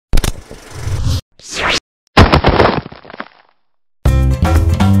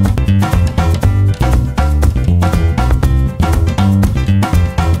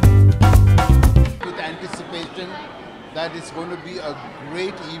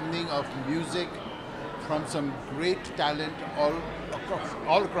evening of music from some great talent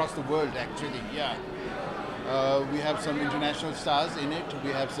all across the world, actually. Yeah. We have some international stars in it.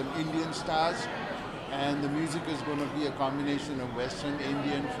 We have some Indian stars. And the music is going to be a combination of Western,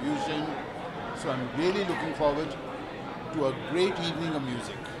 Indian, fusion. So I'm really looking forward to a great evening of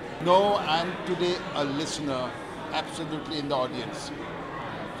music. No, I'm today a listener, absolutely in the audience,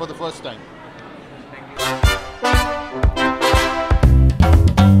 for the first time.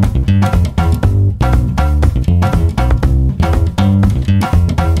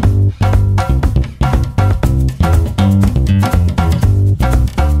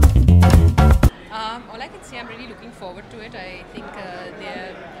 All I can say, I'm really looking forward to it. I think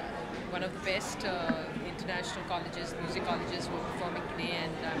they're one of the best international colleges, music colleges who are performing today,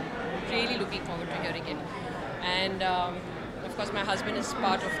 and I'm really looking forward to hearing it. And of course, my husband is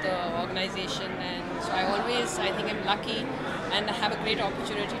part of the organization, and so I think I'm lucky and have a great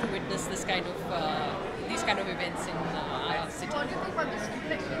opportunity to witness these kind of events in our city. What do you think about this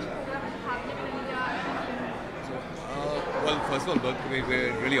student exchange program happening in India? Well, first of all,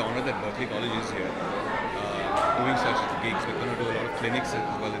 we're really honored that Berkeley College is here doing such gigs. We're going to do a lot of clinics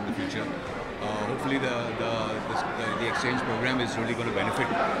as well in the future. Hopefully the exchange program is really going to benefit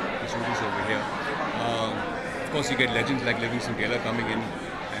the students over here. Of course, you get legends like Livingston Taylor coming in,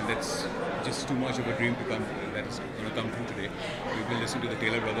 and that's just too much of a dream to come. That is going to come true today. We've been listening to the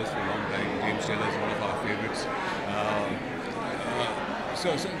Taylor brothers for a long time. James Taylor is one of our favorites.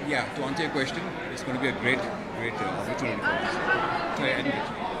 So yeah, to answer your question, it's going to be a great opportunity for us. Sorry, I didn't get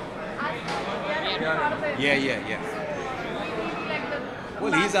you. Yeah.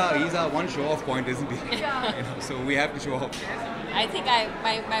 Well, he's our one show-off point, isn't he? Yeah. So we have to show off. I think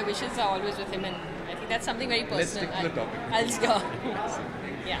my wishes are always with him, and I think that's something very personal. Let's stick to the topic.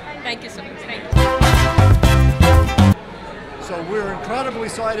 Yeah, thank you so much. Thank you. So we're incredibly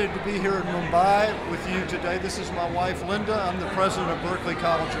excited to be here in Mumbai with you today. This is my wife, Linda. I'm the president of Berkeley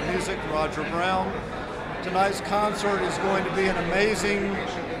College of Music, Roger Brown. Tonight's concert is going to be an amazing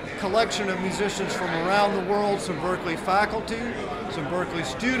collection of musicians from around the world, some Berkeley faculty, some Berkeley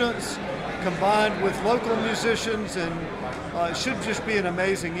students, combined with local musicians, and it should just be an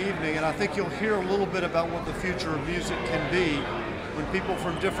amazing evening. And I think you'll hear a little bit about what the future of music can be when people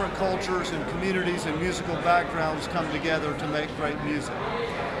from different cultures and communities and musical backgrounds come together to make great music.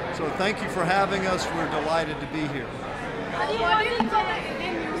 So thank you for having us. We're delighted to be here. What do you think about the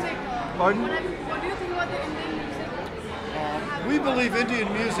Indian music? Pardon? What do you think about the Indian music? We believe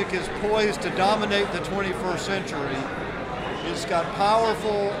Indian music is poised to dominate the 21st century. It's got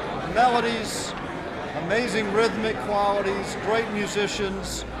powerful melodies, amazing rhythmic qualities, great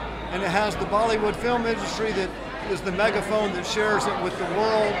musicians, and it has the Bollywood film industry that is the megaphone that shares it with the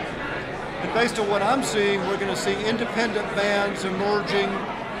world. And based on what I'm seeing, we're going to see independent bands emerging,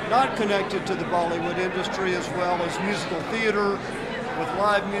 not connected to the Bollywood industry, as well as musical theater with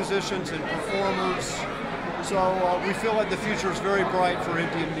live musicians and performers. So we feel like the future is very bright for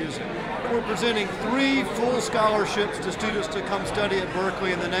Indian music. We're presenting 3 full scholarships to students to come study at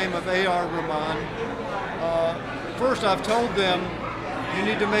Berkeley in the name of A.R. Rahman. First, I've told them, you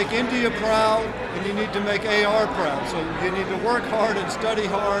need to make India proud and you need to make AR proud. So you need to work hard and study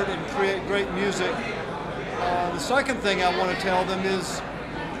hard and create great music. The second thing I want to tell them is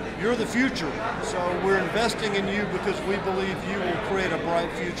you're the future. So we're investing in you because we believe you will create a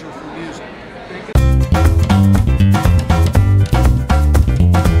bright future for music.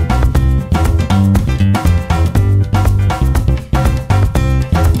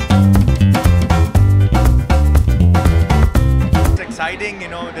 Exciting, you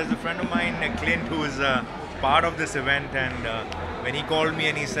know, there's a friend of mine, Clint, who is part of this event, and when he called me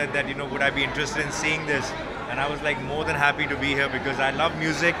and he said that, you know, would I be interested in seeing this, and I was like more than happy to be here because I love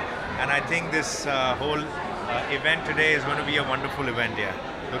music, and I think this whole event today is going to be a wonderful event. Yeah,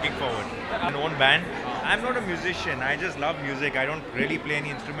 looking forward. My own band. I'm not a musician, I just love music. I don't really play any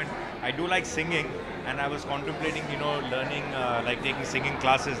instrument. I do like singing, and I was contemplating, you know, learning, like taking singing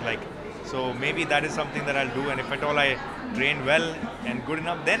classes, like. So maybe that is something that I'll do, and if at all I train well and good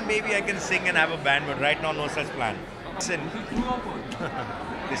enough, then maybe I can sing and have a band, but right now no such plan. Listen,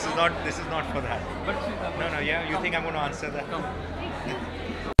 this is not for that. No, yeah, you think I'm going to answer that?